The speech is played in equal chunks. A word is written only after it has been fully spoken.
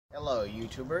Hello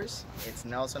YouTubers, it's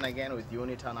Nelson again with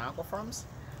Uniton Aquafarms.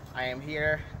 I am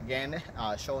here again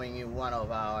showing you one of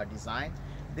our design.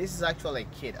 This is actually a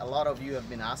kit. A lot of you have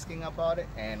been asking about it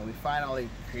and we finally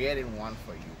created one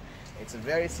for you. It's a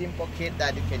very simple kit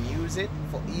that you can use it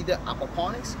for either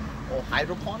aquaponics or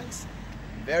hydroponics.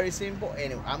 Very simple,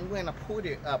 and I'm going to put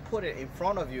it in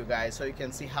front of you guys so you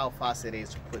can see how fast it is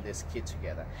to put this kit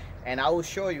together. And I will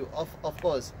show you, of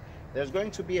course, there's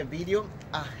going to be a video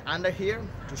under here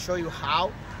to show you how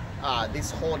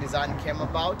this whole design came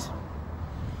about,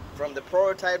 from the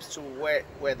prototypes to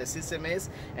where the system is,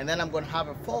 and then I'm going to have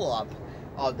a follow-up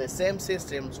of the same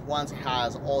systems once it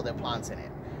has all the plants in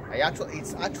it.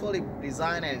 It's actually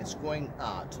designed and it's going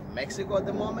to Mexico at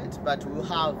the moment, but we'll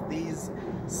have these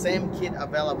same kit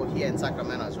available here in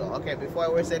Sacramento as well. Okay, before I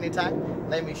waste any time,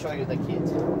 let me show you the kit.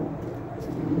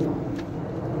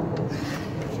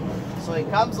 So it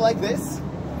comes like this.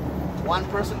 One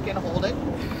person can hold it,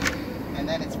 and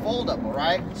then it's foldable,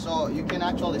 right? So you can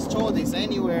actually store this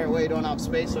anywhere where you don't have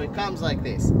space. So it comes like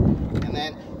this, and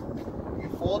then you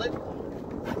fold it,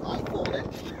 unfold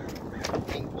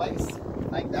it in place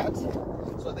like that.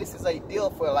 So this is ideal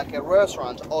for like a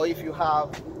restaurant, or if you have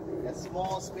a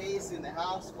small space in the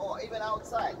house, or even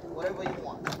outside, whatever you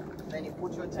want. Then you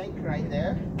put your tank right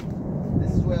there.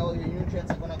 This is where all your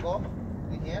nutrients are gonna go,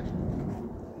 in here.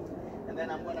 And then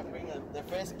I'm gonna bring the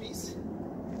first piece,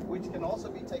 which can also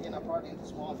be taken apart into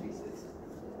small pieces.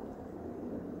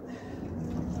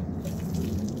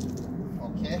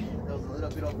 Okay, there's a little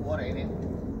bit of water in it.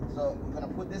 So I'm gonna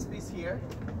put this piece here.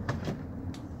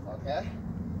 Okay.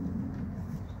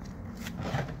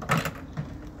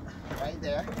 Right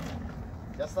there.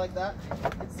 Just like that.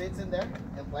 It sits in there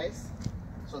in place.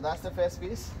 So that's the first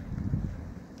piece.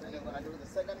 Then I'm gonna do the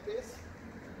second piece.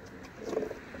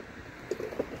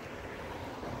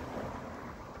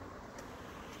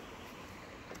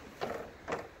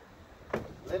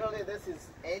 Literally, this is,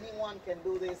 anyone can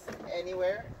do this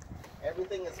anywhere.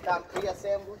 Everything is come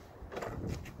pre-assembled.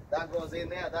 That goes in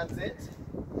there, that's it.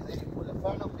 And then you put the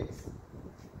final piece.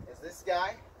 It's this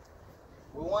guy.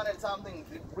 We wanted something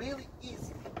really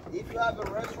easy. If you have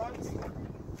a restaurant,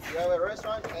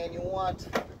 and you want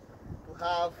to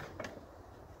have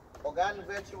organic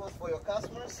vegetables for your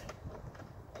customers,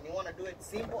 and you want to do it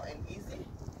simple and easy.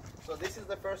 So this is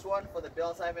the first one for the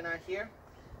bell siphon out here.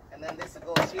 And then this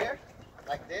goes here,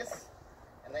 like this.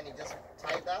 And then you just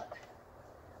tie that.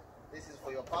 This is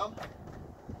for your pump,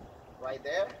 right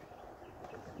there.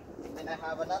 Then I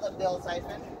have another bell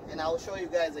siphon, and I'll show you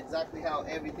guys exactly how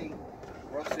everything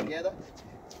works together.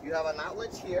 You have an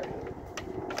outlet here.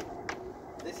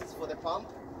 This is for the pump.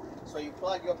 So you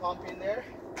plug your pump in there.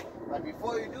 But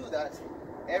before you do that,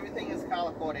 everything is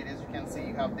color coded. As you can see,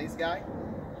 you have this guy,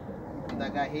 you put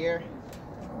that guy here,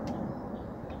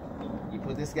 you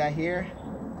put this guy here,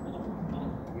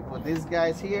 you put these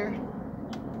guys here,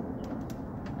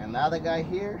 another guy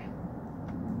here.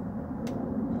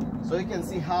 So you can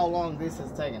see how long this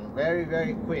is taking. Very,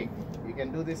 very quick. You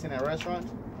can do this in a restaurant.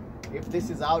 If this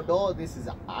is outdoor, this is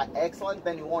excellent.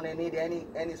 Then you won't need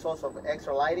any source of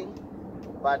extra lighting.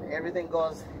 But everything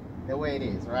goes the way it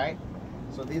is, right?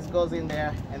 So this goes in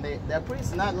there, and they're pretty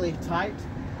snugly tight.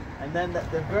 And then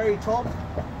the very top,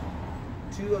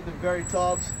 two of the very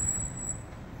tops,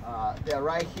 they're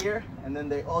right here, and then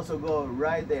they also go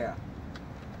right there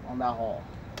on that hole.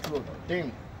 Two of them,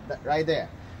 ding, right there.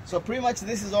 So pretty much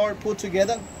this is all put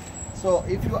together. So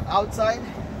if you're outside,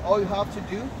 all you have to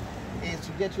do is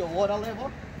to get your water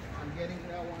level. I'm getting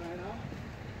that one right now,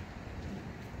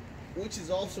 which is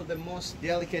also the most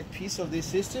delicate piece of this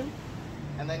system.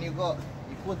 And then you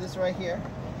put this right here.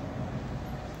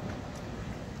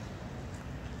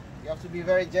 You have to be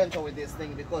very gentle with this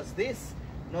thing, because this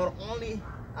not only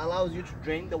allows you to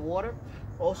drain the water,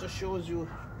 also shows you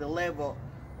the level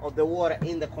of the water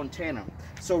in the container.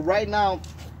 So right now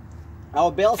our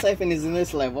bell siphon is in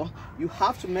this level. You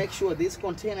have to make sure this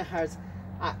container has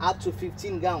up to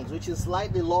 15 gallons, which is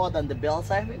slightly lower than the bell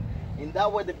siphon. In that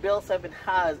way, the bell siphon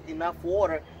has enough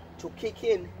water to kick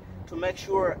in to make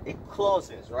sure it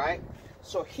closes, right?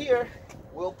 So here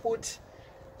we'll put,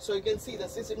 so you can see the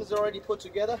system is already put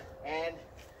together. And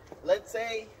let's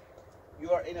say you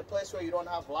are in a place where you don't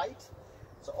have light.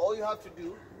 So all you have to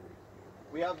do,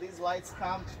 we have these lights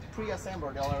come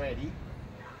pre-assembled already.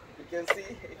 You can see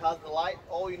it has the light.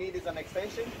 All you need is an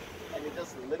extension, and you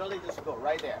just literally just go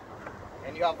right there,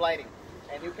 and you have lighting.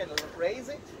 And you can raise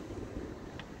it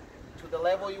to the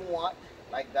level you want,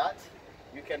 like that.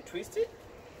 You can twist it,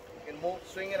 you can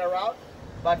swing it around.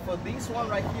 But for this one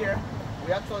right here,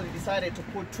 we actually decided to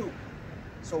put two.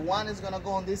 So one is gonna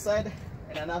go on this side,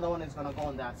 and another one is gonna go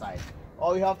on that side.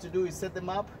 All you have to do is set them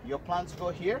up. Your plants go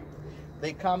here.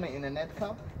 They come in a net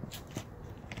cup.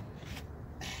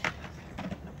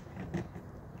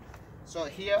 So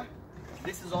here,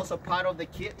 this is also part of the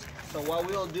kit. So what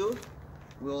we'll do,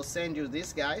 we'll send you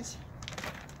these guys.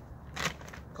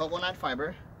 Coconut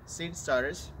fiber, seed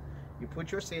starters. You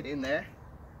put your seed in there.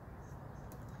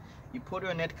 You put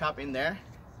your net cup in there.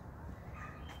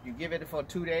 You give it for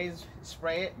 2 days,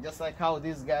 spray it, just like how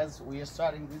these guys, we are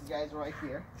starting these guys right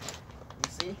here.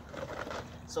 You see?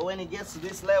 So when it gets to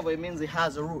this level, it means it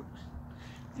has a root.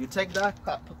 You take that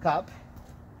cup,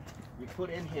 you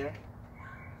put in here,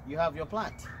 you have your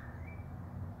plant,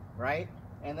 right?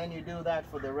 And then you do that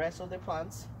for the rest of the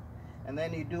plants. And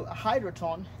then you do a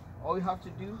hydroton. All you have to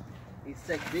do is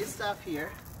take this stuff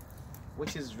here,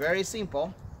 which is very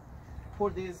simple,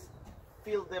 put these,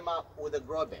 fill them up with a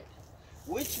grow bed,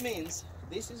 which means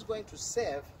this is going to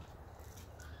serve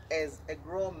as a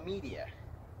grow media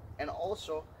and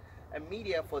also a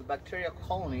media for bacterial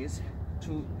colonies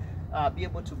to be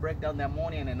able to break down the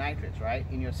ammonia and the nitrates, right,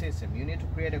 in your system. You need to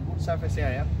create a good surface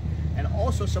area and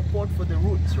also support for the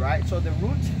roots, right? So the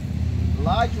root,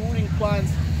 large rooting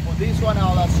plants, for this one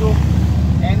I'll assume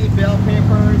any bell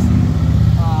peppers,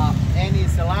 any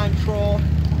cilantro,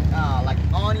 like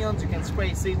onions, you can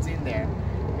spray seeds in there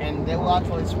and they will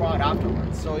actually sprout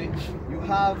afterwards. So you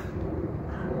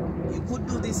could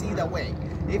do this either way.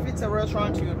 If it's a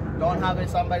restaurant, you don't have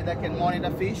somebody that can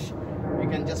monitor fish, you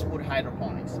can just put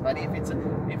hydroponics. But if it's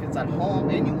at home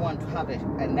and you want to have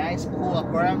a nice cool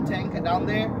aquarium tank down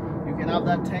there, you can have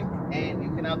that tank and you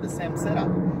can have the same setup.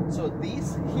 So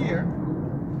these here,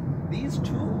 these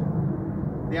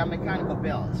two, they are mechanical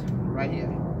bells right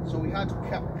here. So we had to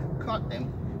cut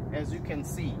them, as you can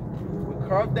see. We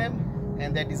curved them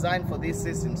and they're designed for this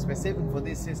system, specific for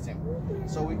this system.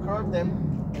 So we curved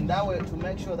them in that way to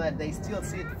make sure that they still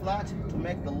sit flat to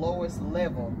make the lowest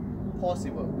level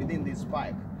possible within this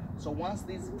pipe. So once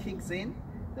this kicks in,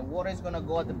 the water is gonna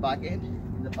go at the back end,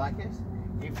 in the bucket.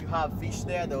 If you have fish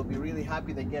there, they'll be really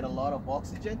happy. They get a lot of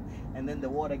oxygen and then the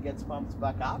water gets pumped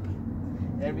back up.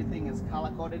 Everything is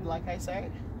color coded like I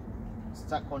said.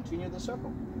 Continue the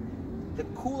circle. The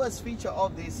coolest feature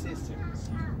of this system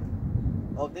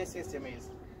is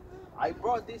I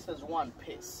brought this as one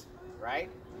piece,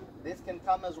 right? This can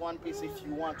come as one piece if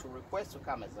you want to request to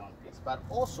come as one piece, but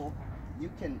also you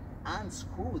can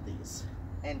unscrew this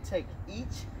and take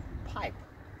each pipe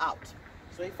out.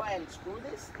 So if I unscrew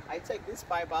this, I take this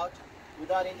pipe out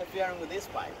without interfering with this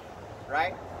pipe,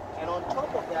 right? And on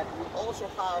top of that, we also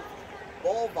have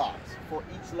ball valves for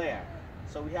each layer.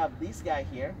 So we have this guy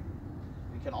here.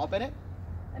 We can open it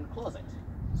and close it.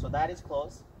 So that is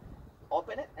closed.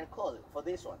 Open it and close it for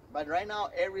this one. But right now,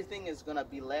 everything is gonna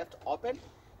be left open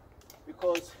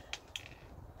because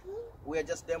we're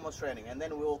just demonstrating. And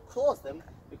then we will close them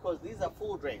because these are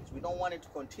full drains. We don't want it to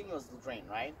continuously drain,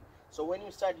 right? So when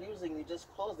you start using, you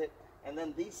just close it, and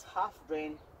then this half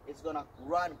drain is gonna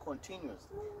run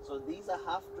continuously. So these are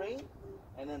half drain,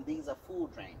 and then these are full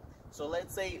drain. So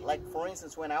let's say, like for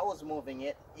instance, when I was moving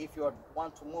it, if you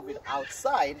want to move it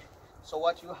outside, so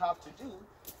what you have to do,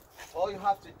 all you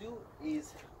have to do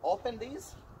is open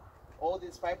these. All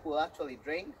this pipe will actually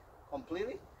drain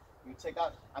completely. You take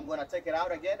out, I'm gonna take it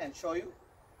out again and show you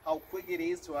how quick it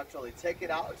is to actually take it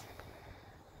out.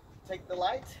 Take the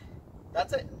light,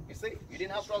 that's it. You see, you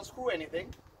didn't have to unscrew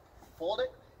anything. Fold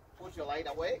it, put your light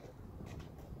away,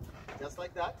 just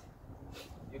like that.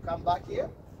 You come back here,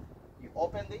 you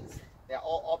open these, they're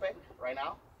all open right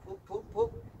now. Poop, poop,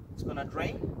 poop. It's gonna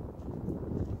drain,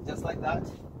 just like that.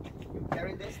 You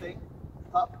carry this thing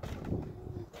up,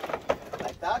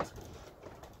 like that.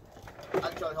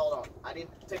 Actually, hold on, I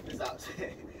didn't take this out.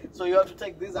 So you have to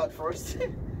take this out first.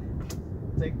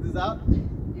 Take this out,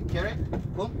 you carry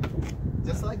it, boom,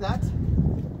 just like that.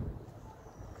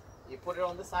 You put it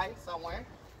on the side somewhere.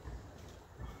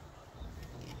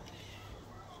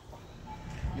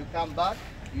 You come back,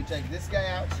 you take this guy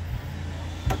out.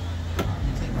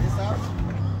 You take this out,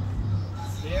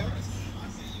 here.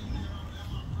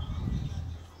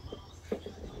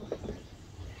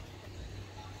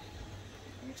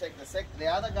 You take the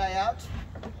other guy out,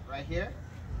 right here.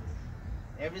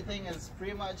 Everything is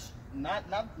pretty much, none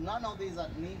of these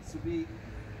needs to be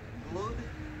glued.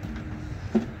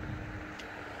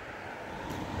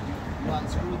 You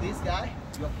unscrew this guy,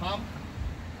 your pump.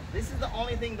 This is the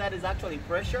only thing that is actually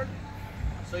pressured.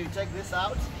 So you take this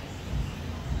out,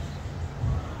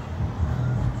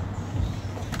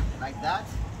 like that.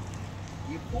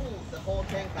 You pull the whole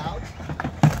tank out,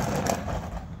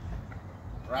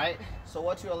 right? So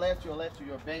what you're left with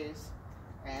your base,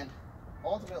 and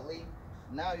ultimately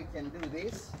now you can do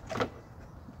this.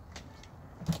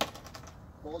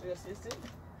 hold your system,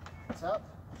 it's up,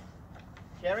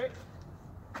 carry it,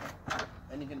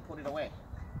 and you can put it away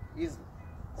easily.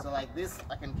 So like this,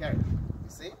 I can carry it, you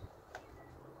see?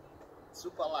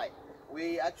 Super light.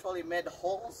 We actually made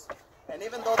holes, and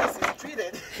even though this is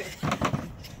treated,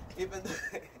 even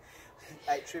though,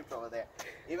 I tripped over there.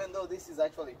 Even though this is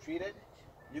actually treated,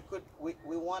 you could, we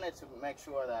wanted to make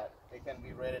sure that it can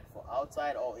be rated for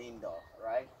outside or indoor,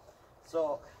 right?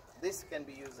 So this can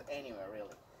be used anywhere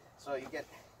really. So you can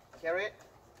carry it,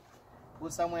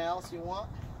 put somewhere else you want,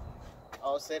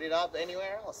 or set it up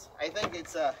anywhere else. I think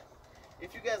it's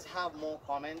if you guys have more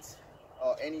comments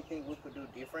or anything we could do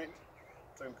different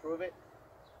to improve it,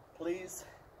 please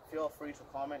feel free to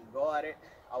comment, go at it.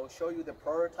 I will show you the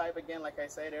prototype again, like I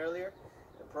said earlier.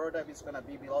 The prototype is gonna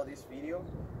be below this video.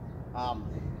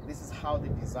 This is how the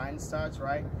design starts,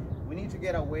 right? We need to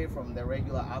get away from the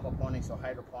regular aquaponics or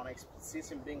hydroponics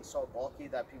system being so bulky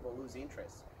that people lose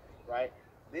interest, right?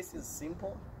 This is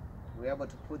simple. We're able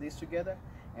to put this together,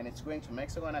 and it's going to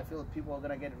Mexico, and I feel people are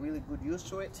gonna get really good use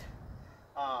to it.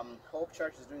 Hope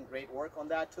Church is doing great work on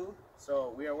that too,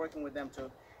 so we are working with them to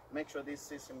make sure this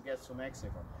system gets to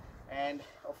Mexico. And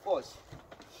of course,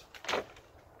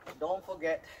 don't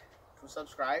forget to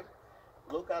subscribe.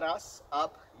 Look at us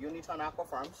up Uniton Aqua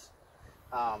Farms,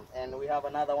 and we have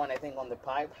another one I think on the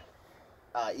pipe.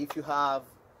 If you have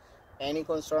any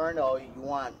concern or you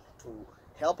want to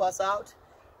help us out,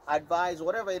 advise,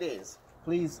 whatever it is,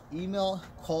 please email,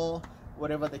 call,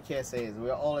 whatever the case is. We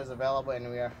are always available, and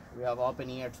we have open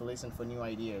ear to listen for new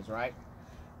ideas, right?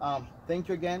 Thank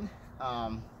you again.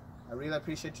 I really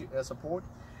appreciate your support,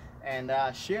 and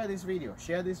share this video.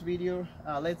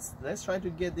 Let's try to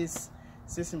get this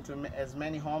system to as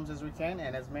many homes as we can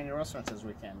and as many restaurants as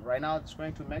we can. Right now it's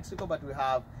going to Mexico, but we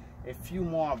have a few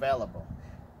more available.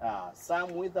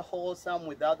 Some with the holes, some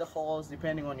without the holes,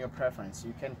 depending on your preference.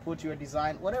 You can put your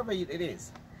design, whatever it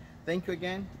is. Thank you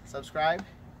again. Subscribe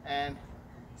and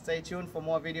stay tuned for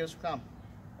more videos to come.